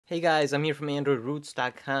Hey guys, I'm here from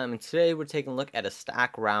AndroidRoots.com, and today we're taking a look at a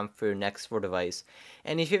stock ROM for your Nexus 4 device.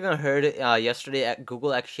 And if you haven't heard it, yesterday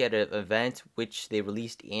Google actually had an event which they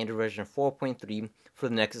released Android version 4.3 for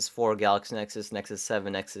the Nexus 4, Galaxy Nexus, Nexus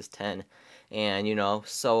 7, Nexus 10, and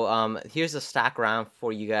here's a stock ROM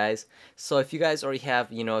for you guys. So if you guys already have,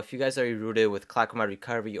 if you guys are rooted with Clock Mode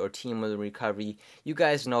Recovery or Team Mode Recovery, you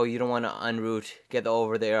guys know you don't want to unroot, get the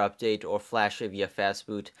over-the-air update, or flash it via fast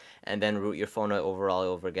boot, and then root your phone over all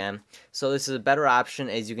over again. So this is a better option,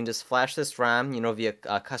 as you can just flash this ROM, via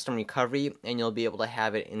custom recovery, and you'll be able to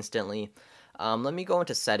have it instantly. Let me go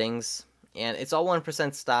into settings, and it's all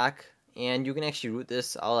 1% stock, and you can actually root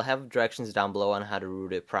this. I'll have directions down below on how to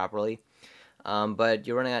root it properly. But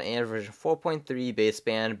you're running on Android version 4.3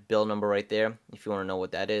 baseband, build number right there, if you want to know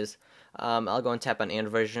what that is. I'll go and tap on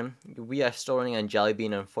Android version. We are still running on Jelly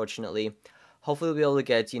Bean, unfortunately. Hopefully we'll be able to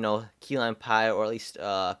get, Key Lime Pie, or at least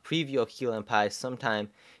a preview of Key Lime Pie sometime,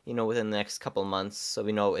 within the next couple months, so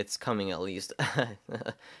we know it's coming at least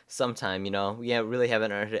sometime, We really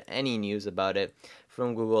haven't heard any news about it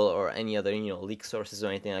from Google or any other, leak sources or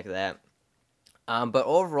anything like that. But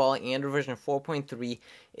overall, Android version 4.3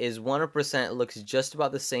 is 100%, looks just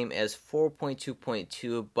about the same as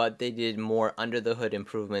 4.2.2, but they did more under the hood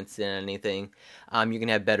improvements than anything. You can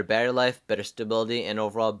have better battery life, better stability, and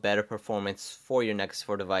overall better performance for your Nexus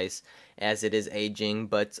 4 device as it is aging,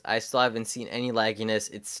 but I still haven't seen any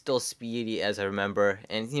lagginess. It's still speedy as I remember,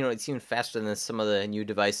 and it's even faster than some of the new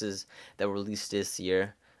devices that were released this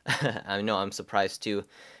year. I know, I'm surprised too.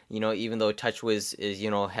 Even though TouchWiz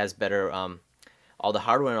is, has better all the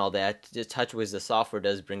hardware and all that, just TouchWiz, the software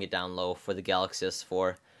does bring it down low for the Galaxy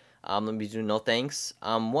S4. Let me do no thanks.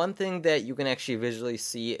 One thing that you can actually visually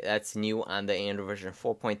see that's new on the Android version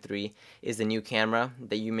 4.3 is the new camera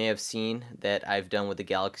that you may have seen that I've done with the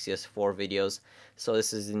Galaxy S4 videos. So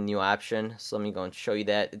this is the new option. So let me go and show you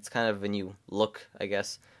that. It's kind of a new look, I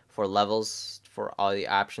guess, for levels, for all the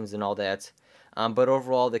options and all that. But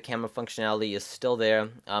overall, the camera functionality is still there.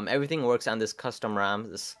 Everything works on this custom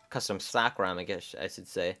ROM, this custom stock ROM, I guess I should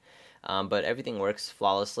say. But everything works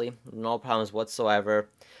flawlessly, no problems whatsoever.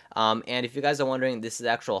 And if you guys are wondering, this is the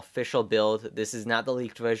actual official build. This is not the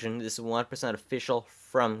leaked version. This is 100% official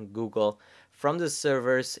from Google, from the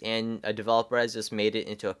servers, and a developer has just made it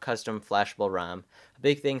into a custom flashable ROM.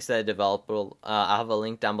 Big thanks to the developer. I'll have a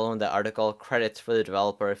link down below in the article. Credits for the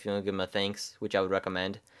developer if you want to give him a thanks, which I would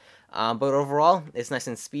recommend. But overall, it's nice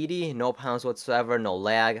and speedy, no problems whatsoever, no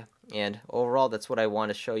lag, and overall, that's what I want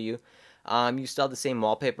to show you. You still have the same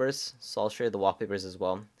wallpapers, so I'll show you the wallpapers as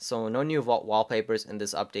well. So no new wallpapers in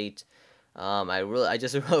this update. I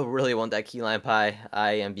just really want that key lime pie.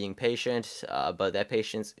 I am being patient, but that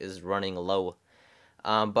patience is running low.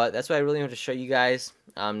 But that's what I really want to show you guys.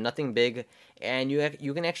 Nothing big, and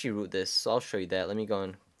you can actually root this. So I'll show you that. Let me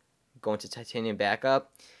go into Titanium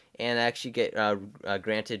Backup, and actually get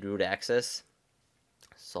granted root access.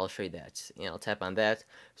 So I'll show you that, and I'll tap on that.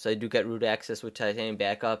 So I do get root access with Titanium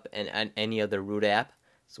Backup and any other root app,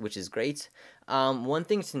 which is great. One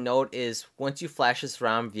thing to note is once you flash this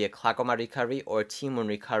ROM via Clock Mode Recovery or Team Mode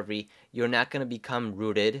Recovery, you're not going to become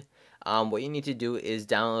rooted. What you need to do is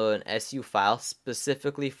download an SU file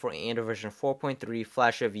specifically for Android version 4.3,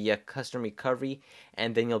 flash it via custom recovery,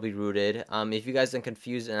 and then you'll be rooted. If you guys are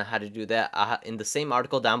confused on how to do that, in the same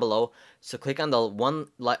article down below, so click on the one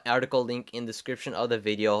article link in the description of the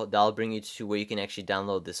video. That'll bring you to where you can actually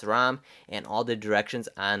download this ROM and all the directions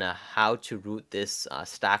on how to root this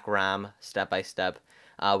stock ROM step by step,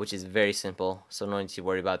 which is very simple, so no need to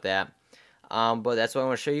worry about that. But that's what I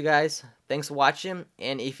want to show you guys. Thanks for watching,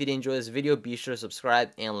 and if you did enjoy this video, be sure to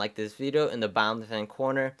subscribe and like this video in the bottom left-hand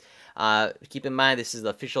corner. Keep in mind, this is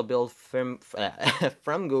the official build from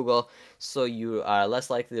Google, so you are less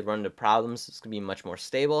likely to run into problems. It's going to be much more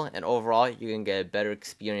stable, and overall, you can get a better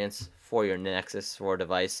experience for your Nexus 4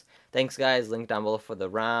 device. Thanks, guys. Link down below for the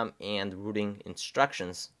ROM and rooting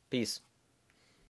instructions. Peace.